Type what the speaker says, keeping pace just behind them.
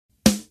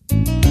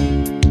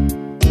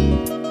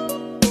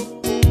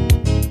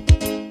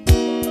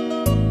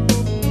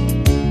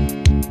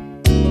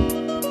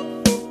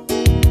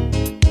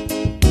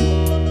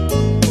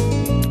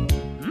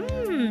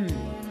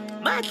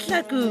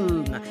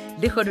kung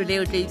le kgono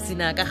leo tla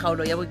ipsina ka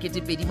kgaolo ya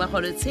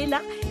bo2,6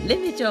 le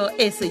metšo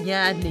e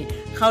senyane.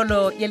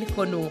 Kgaolo ya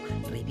lekgono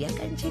re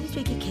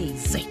beakantšheditšwe ke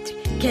KZ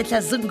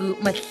Ketla Zungu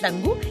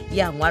Mahlangu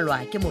ya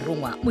ngwalwa ke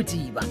morongwa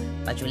Modiba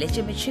ba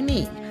tšweletše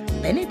metšhineng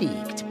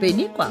Benedict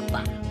Penny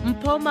Kwapa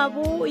Mpho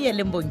Mabuya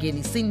le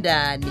Mbongeni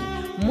Sindani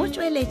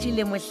motšweletši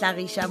le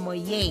mohlagiša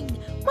moyeng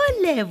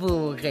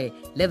Moleboge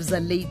Lebza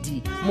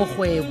Lady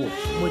Mokgwebo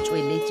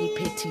motšweletši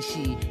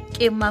phetiši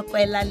ke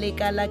Makwela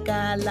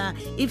Lekala-kala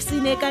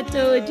ipsine ka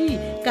todi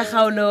ka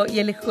kgaolo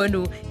ya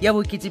lekgono ya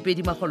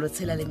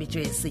bo2,6 le metšo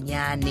e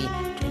senyane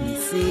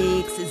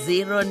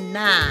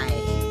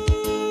 2609.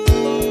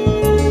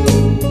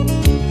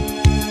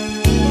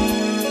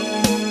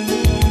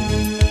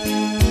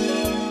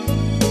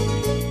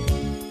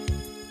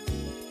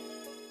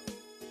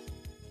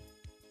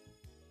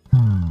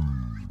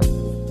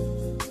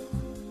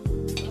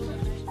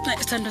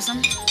 Sando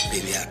sam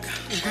baby yaka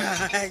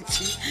hayi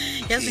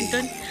yazi into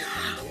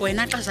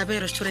wena xa zabe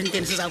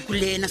restauranteni siza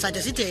kulena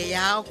sathi sithe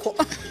yakho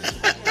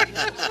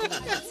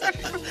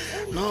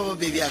no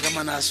baby yaka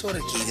mana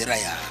sorry ke dira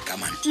yaka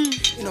man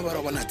ino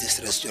ba bona this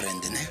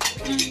restaurant ne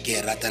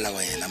ke ratela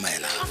wena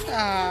maela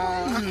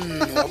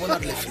wa bona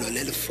le flo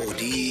le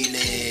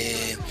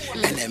fodile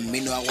ene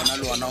mmino wa gona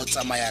le wona o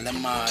tsamaya le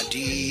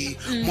madi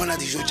mona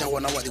dijo tša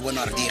gona wa di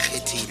bona re di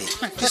kgethile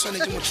ke sone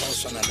ke motho o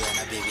swana le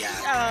wena baby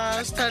yaka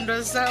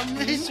Sando sam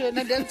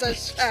ishona denza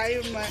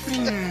shayo man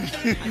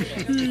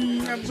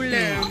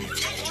abule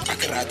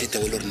akrati te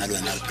lo rena le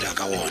wena re phela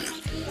ka wona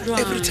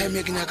every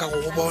time ke nyaka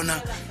go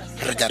bona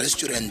re ka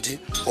restaurant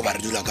o ba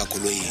re dula ka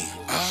koloing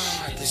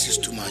this is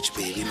too much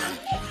baby man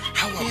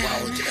how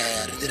about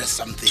there is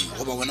something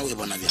go ba bona o e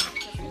bona bjang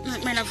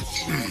my love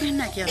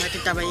nna ke rata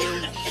taba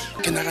yeo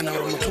ke nagana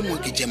gore motho mo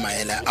ke Mpedi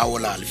le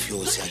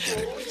Alfios ya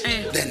kere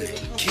then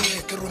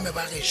ke rome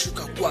ba ge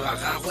shuka kwa ga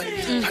gagwe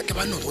ga ke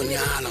ba no go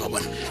nyala go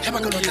bona ge ba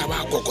ka lotla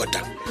ba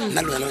kokota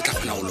nna le wena o tla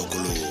kgona go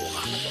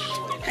lokologa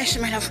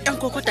my love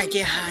enkokota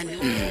ke hane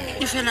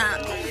ifela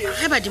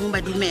ge badimo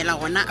ba dumela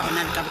gona a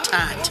bona le ka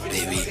bothata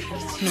baby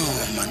no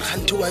man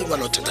ganti wa ba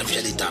lo thata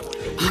fya ditaba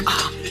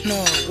no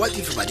what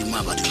if badimo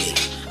ba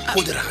dumela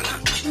go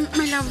diragala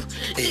my love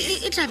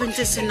e tla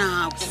bentse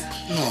senako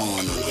no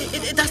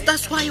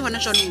that's why wona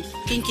jone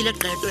ke nkile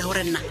qeto ya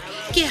hore nna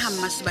ke ha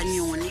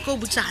mmasibanyone ko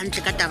butsa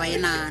hantle ka taba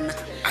yenana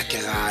a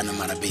ke gana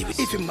mara baby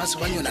if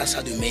mmasibanyone a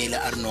sa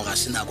dumele a re no ga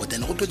senako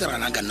then go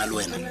diragala ka nna le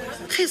wena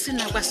ge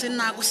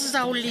senako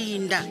siza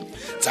ulinda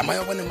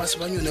tsamaya bone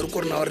mmasibanyone re ko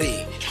rena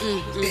gore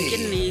ke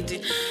nnete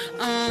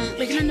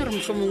le ke nna re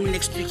mohlomong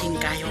next week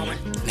nka yona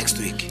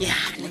next week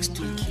next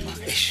week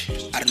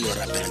a re lo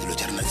rapela dilo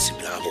tša rena di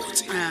sepela ga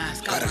botse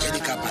ka re ge di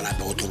ka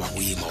palape go thoba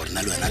go ima gore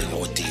na le wena re le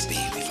go tee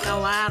baby ka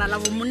wara la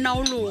bomonna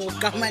o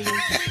loka mali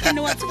ene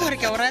wa tsebo re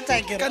ka o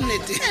rata ke ka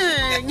nnete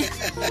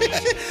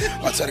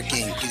wa tsware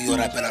keng ke di o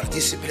rapela gore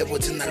di sepele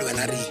botse nna le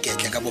wena re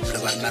iketle ka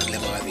bophelo ba rena re le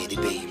ba babedi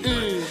baby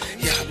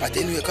ya but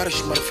anyway ka re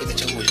šoma re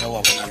feditša boja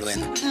wa bona le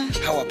wena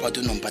ga wa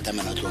pato no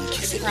mpatamela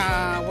tlonkise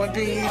wa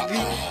baby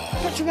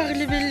batho ba re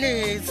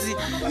lebeletse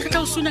re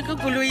tla o suna ka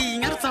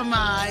koloing a re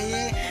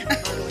tsamaye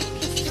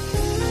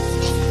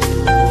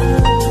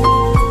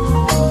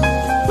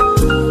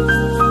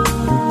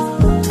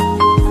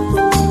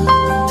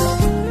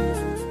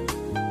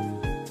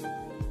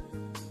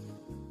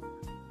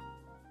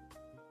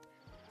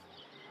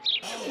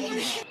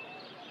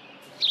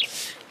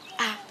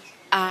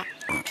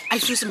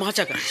Alfios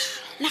mogatšaka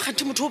nna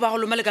kganthe motho o ba go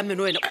loma le ka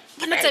mmeno wena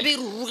bona tsabe e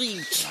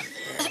rurugitše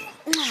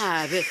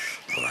ngabe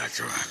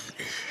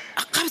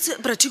gabotse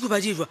bratiko ba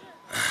dirwa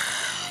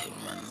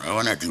ga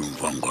bona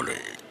dimpongole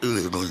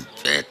e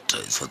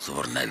bontseta tshwatse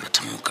gore na e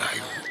letha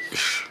mokae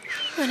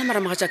wena mara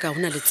mogatšaka go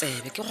na le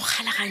tsebe ke go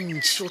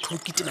kgalagantšhe go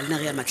tlhokitima le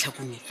nage ya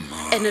matlhakong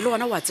ene le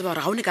gona wa tseba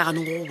gore ga o ne ka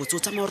ganong go go botse o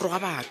tsamaya gore ga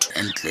batho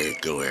entle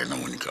ke wena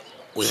monica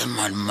o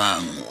ema le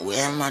mang o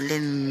ema le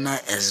nna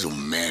as a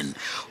man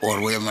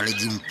or o ema le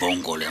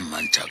dimpongole ya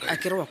mantšhaka a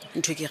kere wako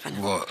ntho e ke gana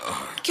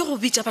ke go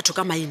bitša batho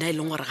ka maina e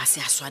leng gore ga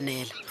se a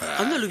swanela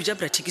ga nna le bitša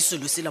bratiki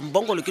selo sela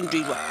mbongolo ke ntho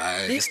e bua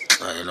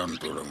setlaela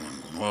ntole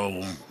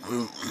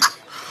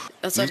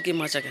atsare ke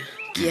mogatšaka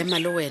ke ema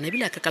le wena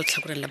ebile a ka ka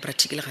letlhakoreng la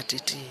bratiki le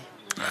gateteng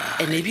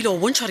ene ebile o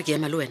bontšha gore ke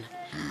ema le wena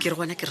ke re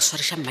gona ke re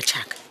swariša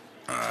mmatšhaka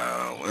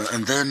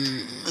and then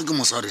ke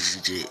mo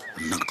swarišitše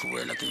nna ke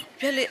tloboela ke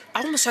bjale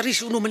a go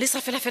moswariše o ne o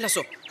molesa fela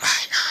so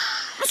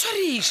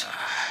moswariše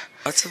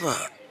a tseba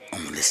o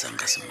molesang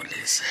ka se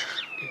molese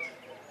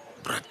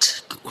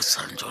brat ke o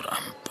santse gore a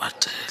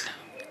mpatele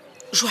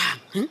jwang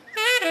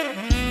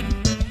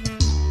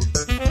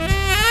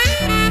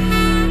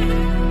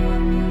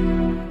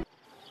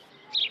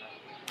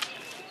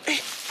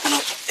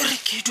re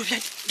ke dula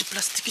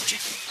diplastiki tše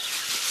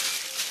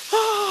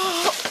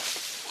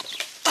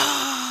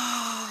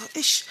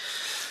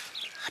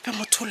gape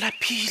motho o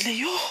lapile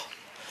yo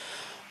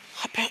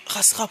gape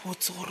ga se ga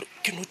botse gore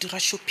ke no dira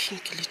shopping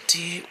ke le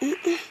teng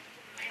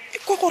e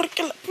kwa gore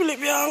ke lapile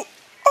bjang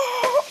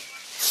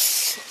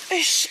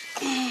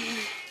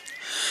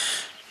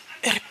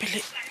e re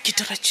pele ke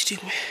dira tše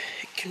dingwe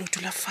ke no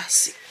dula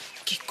fase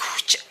ke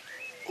khutša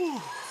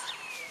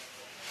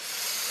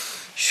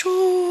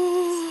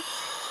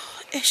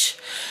Eish,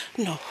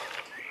 no.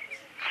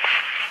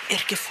 E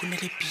re ke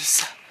founele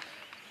Bisa.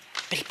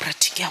 Pele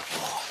practice ya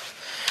boa.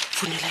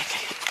 Founela ka.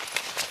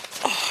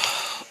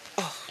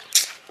 Oh.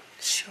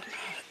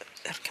 Shona,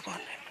 e re ke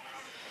bone.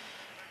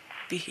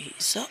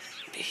 Bisa.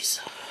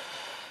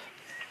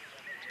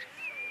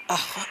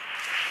 Aha.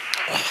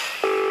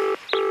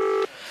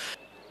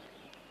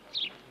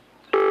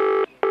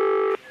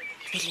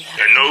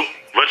 No,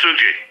 what's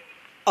okay?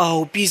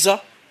 Au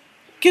Bisa.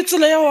 Ke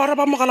tsela ya wa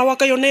araba mogala wa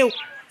ka yone eo.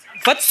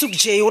 What's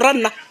okay o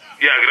ranna?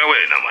 Ya gra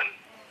wena man.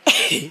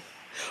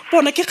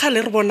 Bona ke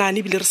khale re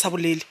bonane bile re sa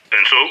bolele.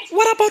 And so?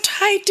 What about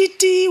hi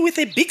Titi with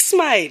a big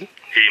smile?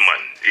 Hey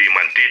man,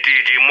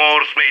 Titi,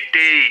 more my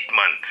date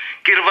man.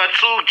 Ke re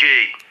what's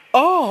okay?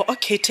 Oh,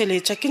 okay,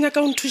 teletša ke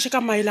nyaka o nthushe ka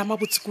maele a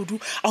mabotse kudu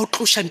a o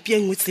tloša mpi e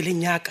nngwe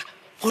tseleng yaka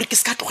gore ke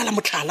se ka tlogela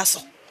motlhala so.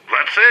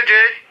 What's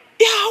okay?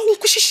 Ya o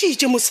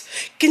nkwešišitše mose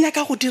ke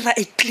nyaka go dira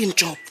a clean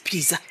job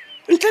Bisa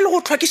ntle le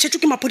go tlhwa ke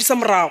šetšwe ke maphodisa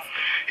morago.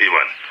 Hey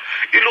man,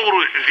 e le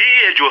gore di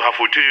e jo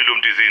hafotelo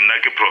mtizini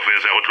na ke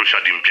professor ya go tloša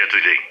dimpša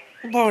tseleng.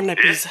 Bona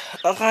Bisa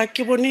ga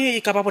ke bone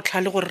e ka ba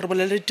botlhale gore re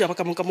bolele ditaba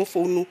ka moka mo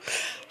founu.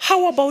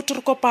 How about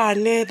re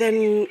kopane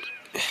then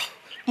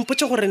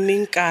mpotse gore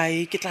neng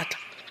kae ke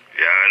tlatla.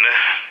 Yana,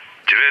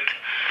 Jibet,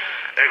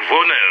 ek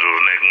vone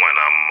rone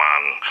ngwana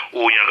mang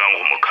o nyakang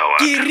go mokhawa.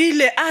 Ke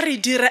rile a re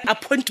dire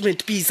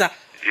appointment Bisa.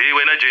 Hey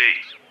wena Jay,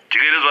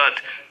 jigele what?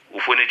 U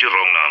fonetse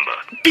wrong number.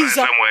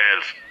 Bisa. Somewhere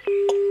else.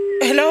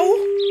 Hello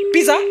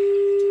Bisa.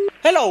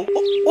 Hello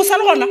o sa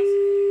le gona?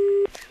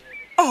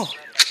 Oh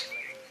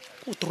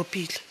o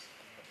dropile.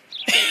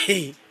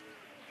 Hey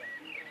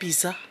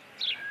Bisa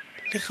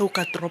le ge o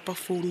ka dropa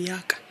phone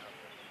yaka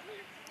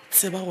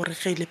tseba gore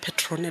ge ile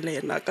petronele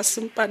yena ka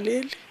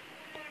sempanele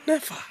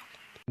never.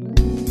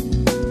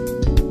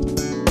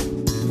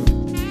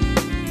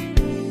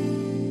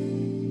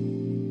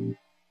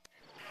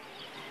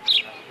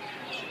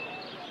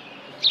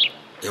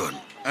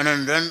 And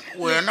then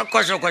wena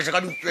kwasa ka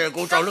dipeko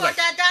o tla o le kae?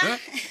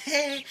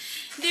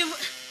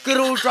 Ke re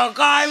o tla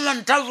kae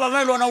man thafa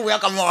me lona o ya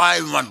ka mo gae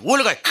man o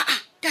le kae?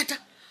 Tata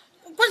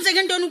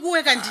kwenzeke ntoni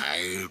kuwe kanti?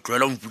 Ai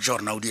tlwela mputsa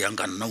gore na o di yang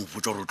ka nna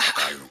mputsa gore o tla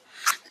kae.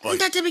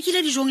 Ntate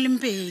bekile dijong le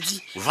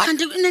Mpedi. What?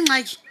 Kanti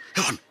nengxaki.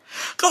 Yona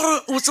ka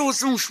gore o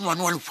tse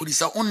moshimane wa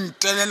lephodisa o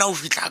ntelela o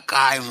fitla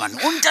kae man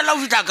o ntelela o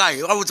fitla kae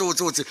ga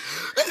botse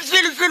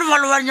pele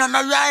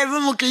malobanyana bja ebe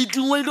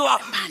mokeiting wa ile wa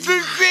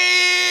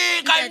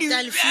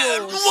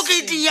mo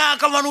keiting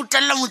yaka man o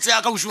telela motse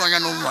yaka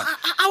mošimanyanong man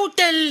A o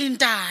telele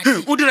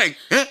ntate. o direng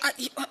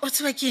O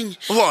tseba keng?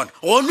 bona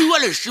go noiwa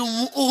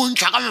lešimo o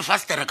ntšha ka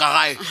mefastere ka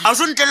gae a o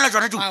se ntelela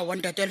tsona tso Wa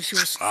ntate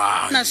Alfios.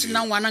 Ai. Na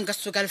sena ngwana nka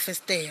se ka le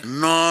festera.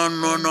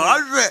 no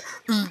abe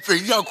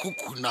Mpedi a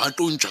khukhuna a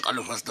tlo ntšha ka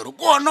lefastere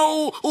kona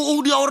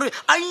o dia gore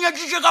a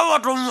nnyatšitše ka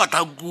batho mo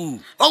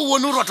mathakong a o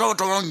bone gore batho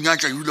ba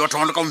nnyatša ebile batho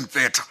ba le ka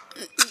mpeta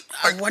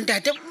Wa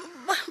ntate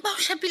ba o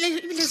shapile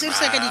ebile se re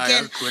sa ka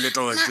dikena.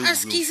 A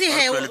skisi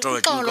he o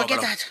tolo ke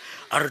tata.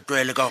 a re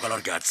tlwaele ka baka la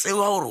gore ke a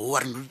tseba gore o wa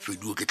reng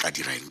Mpedi o ke tla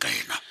diraeng ka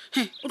ena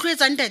O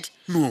tloetsang ntate?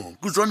 no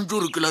ke tshwanetse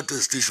gore ke late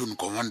station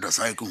commander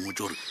sae ke ngwetse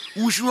gore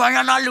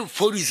mošimanyana a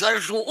lephodisa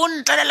so o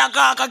ntelela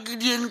kaka ke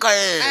dieng ka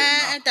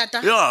ena Tata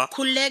Ya.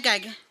 khululeka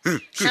ke.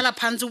 Hlala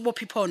phansi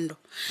ubopha iphondo.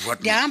 What?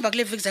 Ndihamba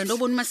kule vixen ndo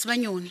boni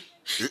masibanyoni.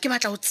 Ke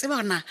batla o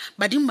tseba na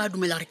badimo ba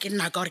dumela gore ke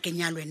nna ka gore ke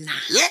nyalwe nna.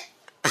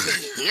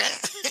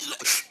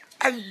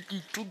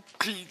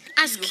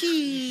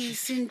 Aski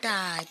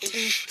sintate.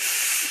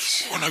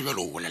 ona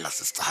bjalo o bolela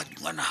sesadi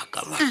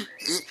ngwanaka ma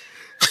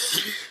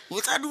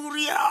o tsa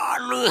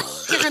durialo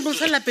Ke ga ndo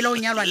tsela pele o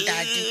nyalwa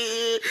ntate.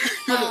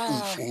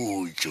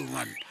 mfotse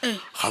man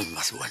ga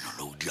mma se wana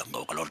lo di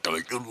anga ka lo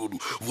taba ke lo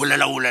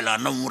bolela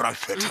na mora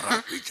fetha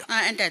ra fetsa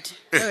Ntate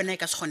yona e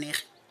ka se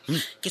kgonege.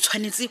 Ke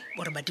tshwanetse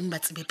gore badimo ba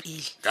tsebe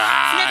pele.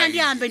 Ai. Funeka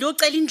ndihambe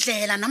ndiyocela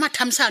indlela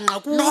namathamsa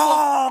anqakubo.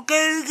 no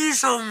ke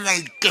so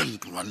my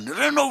tent man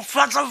re no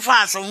fatsa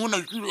mona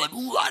ke wa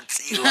du a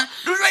tseba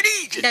du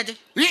reditse Ntate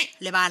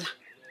lebala.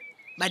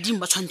 Badimo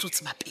ba tshwanetse o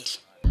tseba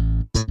pele.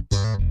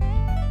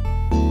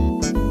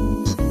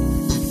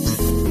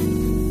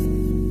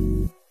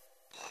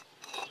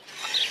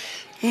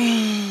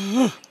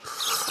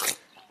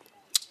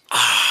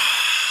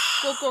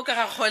 Koko ka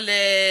ga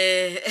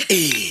khole.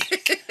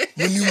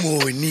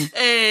 moni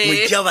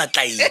moja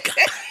batlaika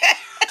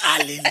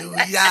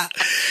haleluya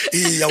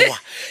yawa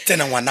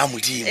tsena ngwana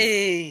modimo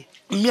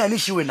mme a le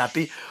shiwe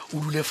nape o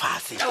dule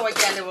fase Wa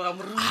ke a leboga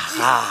moruti.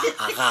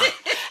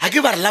 a ke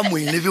ba re la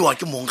moelebe wa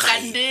ke mong gae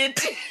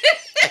Kannete.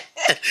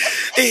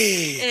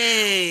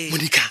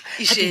 Monica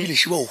ga ke bile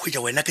shiwa o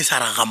hwetša wena ke sa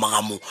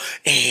ragamagamo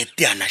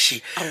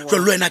teanashe jwa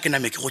le wena ke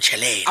name ke go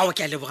tšhelela Wa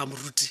ke a leboga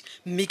moruti.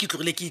 Mme ke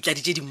tlogile ke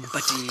itladitše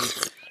dimpa teng.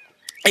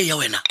 ya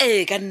wena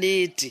Ka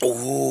nnete.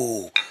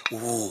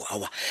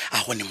 awa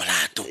a gone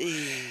molato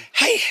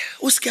hai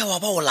o se ke wa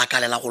ba o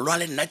lakalela go lwa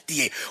le nna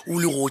tie o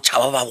le go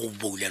tšhaba ba go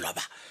boulelwa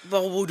ba Ba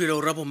go boudela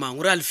o ra bomang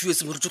o re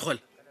Alfios moruti gole.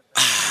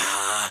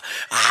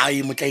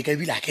 ai motlaika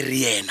ebile a ke re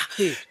yena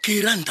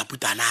ke ra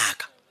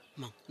ntaputanaka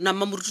Mang na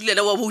mma moruti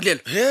le wa boulelo.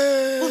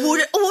 he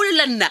O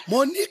boulela nna.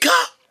 Monica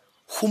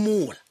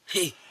humola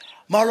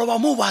maloba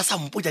mo ba sa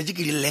mpotsa ke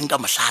di leng ka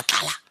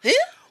mohlatlala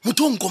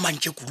motho o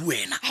nkomantse kudu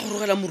wena a go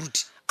rogela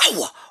moruti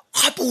awa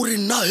gape o re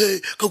nna he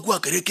ka kua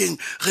kerekeng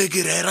ge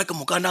ke rera ke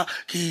mokana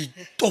ke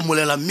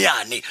tomolela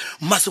meane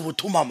mma se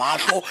bothoma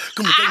matlho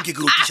ke mokanke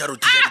ke rotiša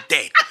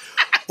ditete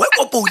wa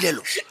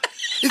kopoulelo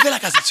e fela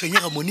ka se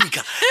tshwenyega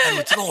Monica a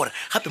mo tseba gore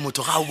gape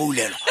motho ga o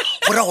boulelo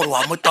go ra gore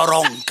wa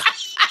motoronka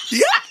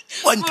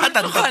wa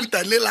nthata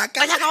ntaputa le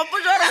laka ka go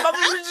potsa gore ba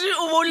moruti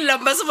o bolla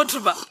ba se motho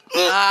ba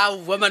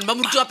woman ba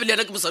moruti wa pele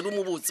yana ke mosadi o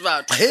mo botse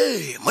batho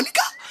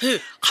Monica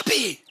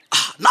gape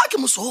na ke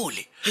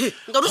mosole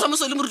nka rusa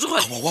mosole moruti go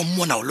wa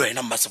mmona o le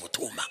wena mma se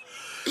bothoma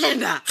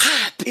lena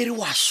gape re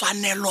wa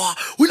swanelwa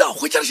o ile a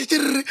go tšea šetse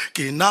re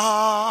ke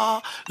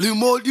na le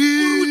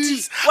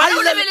modis a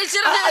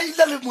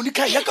ile le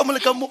Monica ya ka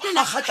moleka mo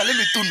a gatla le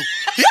letono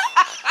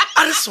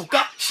a re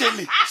soka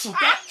shele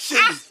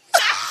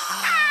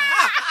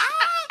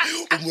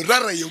o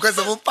morara yo ka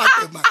se go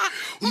patema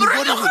o mo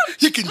bona go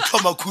ye ke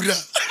nthoma khura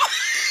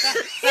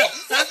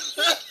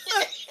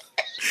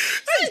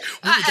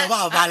o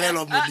ba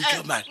balelwa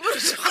Monica man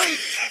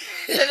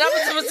lena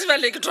botse ba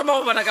le ke thoma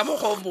go bona ka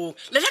mogomong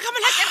lena ka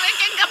mola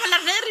kerekeng ka mola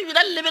re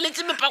bina le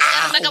lebeletse mepako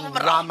ya rena ka mo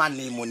morago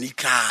ramane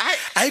Monica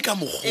a e ka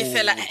mogolo e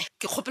fela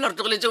ke kgopela re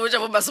tlogoletse o ja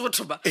bo ba se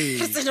botho ba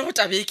re tsenya go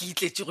tabe ke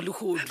itletse go le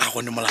gone a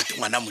gone molato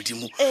ngwana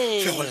modimo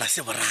fe go la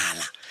se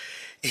borala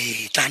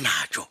tla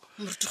natjo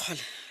moruti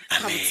gole ga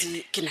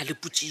botse ke na le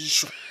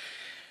putsišo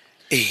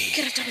ke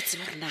rata go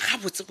tseba rena ga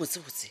botse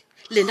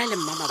lena le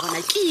mama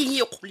bona ke eng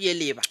e kgolo e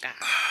leba ka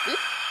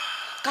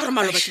gore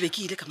maloba ke be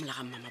ke ile ka mola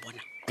ga mama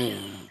bona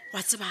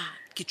wa tseba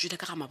ke tswile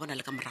ka ga mabona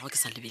le ka morago ke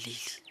sa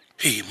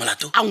lebelele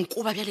molato a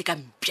nkoba bjale ka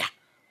mpya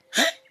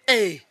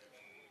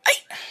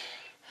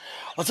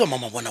o tseba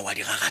mama bona wa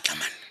di gagatla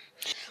man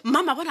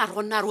mama bona re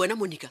gonna re wena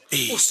Monica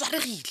o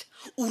swaregile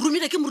o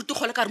rumile ke moruti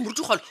gole ka re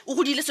moruti gole o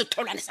godile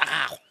setholwane sa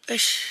gago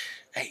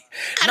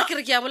ka ke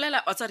re ke a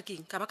bolela wa tsare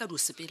keng ka ba ka di o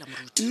sepela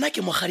moruti nna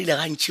ke mogadile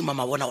gantšhi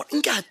mama bona gore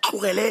nke a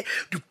tlogele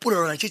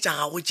dipolelwana tše tša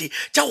gago tše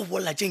tša go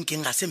bolela tše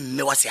nkeng ga se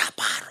mme wa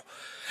seaparo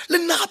le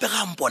nna gape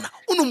ga mpona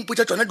o no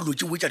mpotsa tsona dilo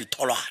tše tša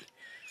ditholwane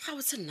ga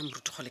botse nna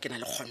moruti gole ke na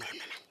le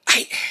kgonono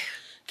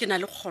ke na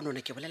le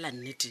kgonono ke bolela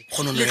nnete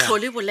le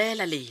tlhole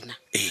bolela lena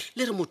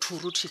le re motho o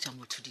rothetša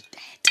motho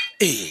ditete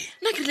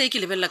nna ke rile ke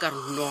lebelela ka re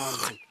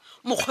noman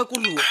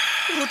mokgwekoloa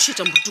o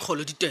rothetša moruti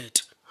gole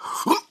ditete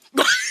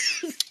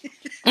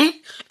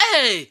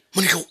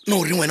Monica no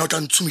o reng wena o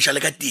tla ntshomiša le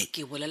ka teng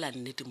ke bolela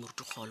nnete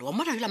moruti gole wa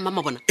mona bjela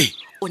mama bona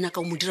o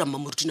nyaka o mo dira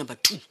mmamoruti number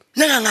 2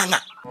 nganganga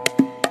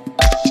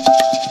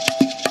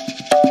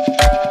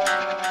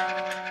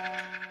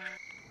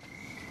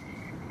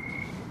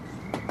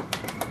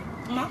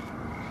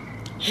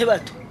he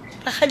batho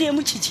ragadi e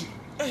motšhitši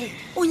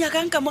o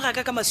nyakang ka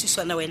mogaka ka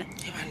maswiswana wena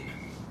banna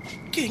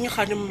ke eng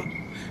gane mma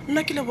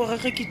nna ke leboga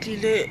ge ke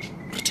tlile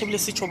re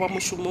thebile setšho ba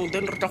mošomong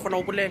then re tla kgona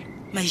go bolela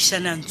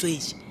maišane a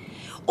ntswetse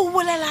o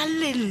bolela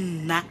le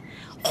nna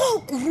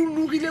go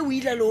kurulogile o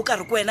ile le o ka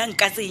re ko wena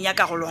nka tsenya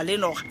ka go lwa le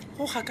noga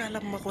go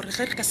gakala mma gore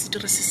ge re ka se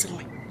dire se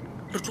sengwe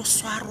re tlo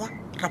swarwa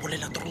ra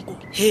bolela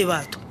toronkong he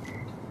batho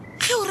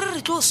ge o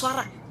re tlo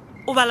swara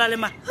o bala le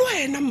ma le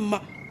wena mma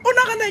o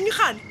nagana eng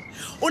gane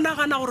o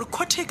nagana gore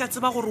khothe ka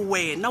tseba gore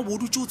wena o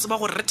dutse o tseba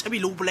gore re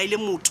thabile o bolaile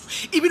motho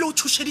ebile o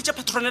tshošeditše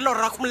patronela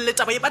gore ra khomolele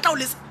taba e batla o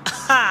lesa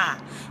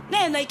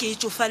nna ena ke e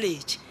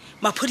tsofaletše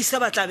maphodisa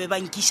ba tla be ba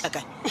nkiša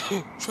kae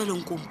jwale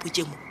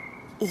nkompotse mo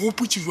o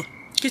gopotsiwa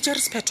ke tšere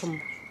sephetho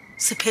mma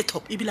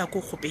sephetho ebile a ko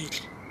o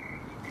gopele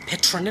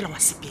patronela wa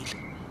sepele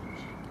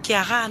ke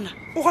a gana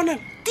o gona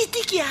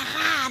titi ke a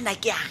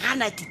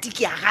gana titi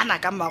ke a gana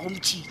ka mmago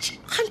motšhitši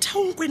gantha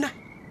o nkwena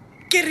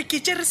ke re ke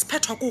tšere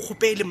sephetho ko o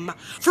gopele mma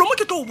flomo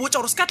ke tlo o botsa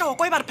gore se ka tla wa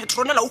kwa e ba re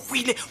patronela o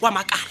hwile wa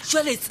makala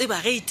jwale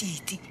tseba ge e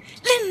titi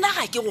le nna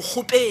ga ke go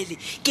gopele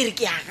ke re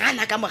ke a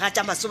gana ka moga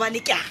tša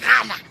masobane ke a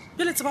gana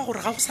bjale tseba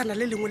gore ga go sana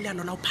le lengwe le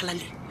anona o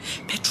phalaleng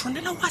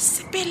patronela wa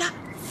sepela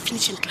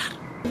finishing clar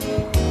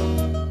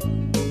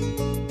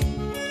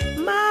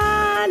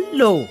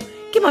malo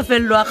ke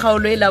mafelelo a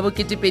kgaolo e la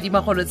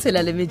bo2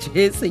 le metšo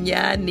e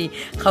senyane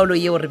kgaolo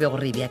yeo re be go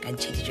re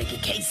beakantšheditšwe ke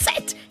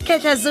kset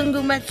ketla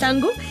zungu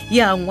mahlangu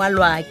ya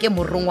ngwalwa ke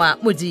morongwa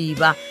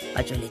modiba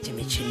ba tsweletše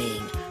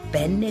metšhineng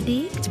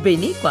Benedict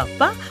Beni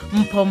Kwapa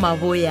Mpho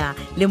Maboya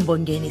le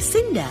Mbongeni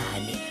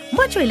Sindane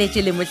mo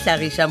tsweletše le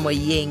mohlagiša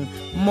moyeng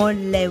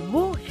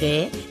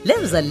Moleboge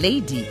Lebza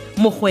Lady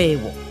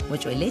Mokgwebo mo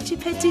tsweletše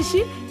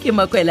phetiši ke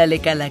Makwela le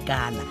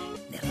Kalakala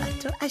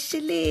Lerato a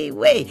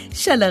šelewe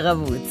šala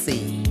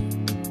gabotse.